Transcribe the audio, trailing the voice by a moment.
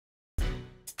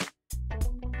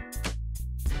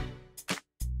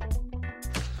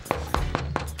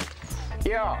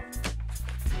Yeah.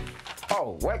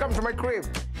 Oh, welcome to my crib.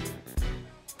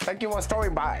 Thank you for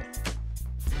stopping by.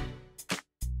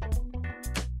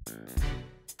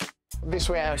 This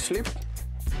way I sleep.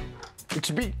 It's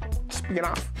big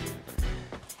enough.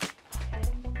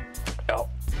 Oh,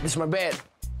 this is my bed.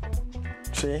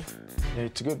 See,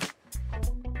 it's good.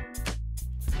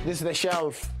 This is the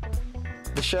shelf.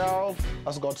 The shelf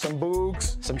has got some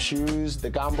books, some shoes, the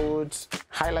gumboots,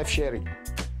 High Life Sherry.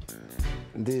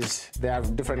 They are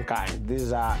different kinds.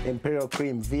 These are Imperial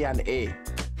Cream V&A.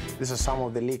 These are some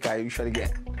of the liquor I usually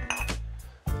get.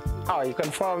 Oh, you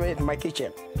can follow me in my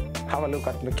kitchen. Have a look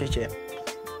at the kitchen.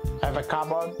 I have a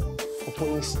cupboard for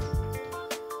putting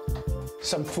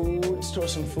some food, store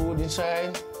some food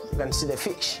inside. You can see the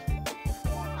fish.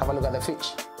 Have a look at the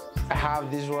fish. I have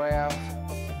this wire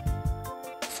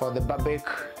for the barbecue,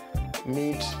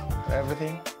 meat,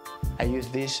 everything. I use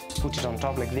this, put it on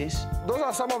top like this. Those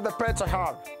are some of the pets I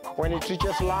have. When it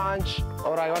reaches lunch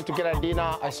or I want to get a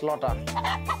dinner, I slaughter.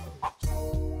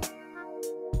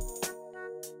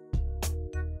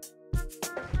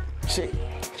 See?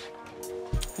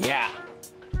 Yeah.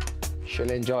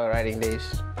 She'll enjoy riding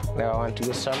this. Now I want to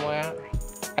go somewhere.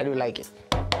 I do like it.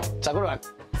 It's a good one.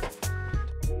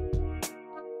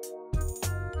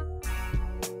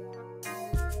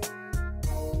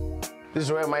 This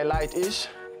is where my light is,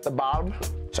 the bulb.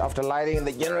 So after lighting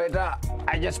the generator,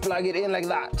 I just plug it in like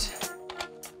that.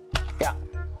 Yeah,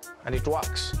 and it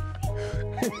works.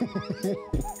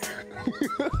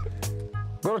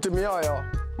 Go to Mioyo,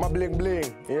 my bling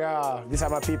bling. Yeah, these are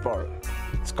my people.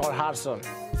 It's called Hudson.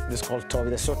 This is called Toby,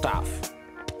 they're so tough.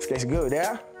 This guy's good,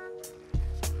 yeah?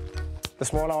 The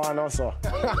smaller one also.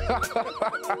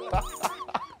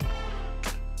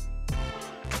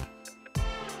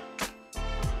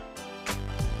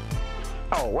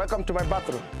 Oh, welcome to my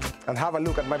bathroom, and have a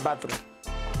look at my bathroom.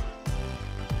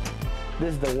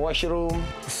 This is the washroom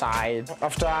side.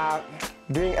 After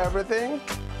doing everything,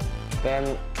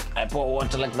 then I pour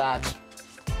water like that,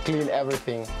 clean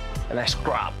everything, and I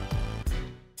scrub.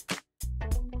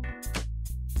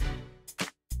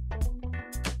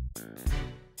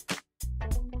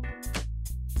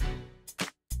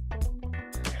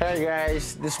 Hey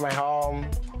guys, this is my home,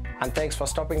 and thanks for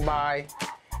stopping by.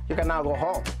 You can now go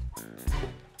home.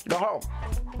 Go home.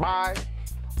 Bye.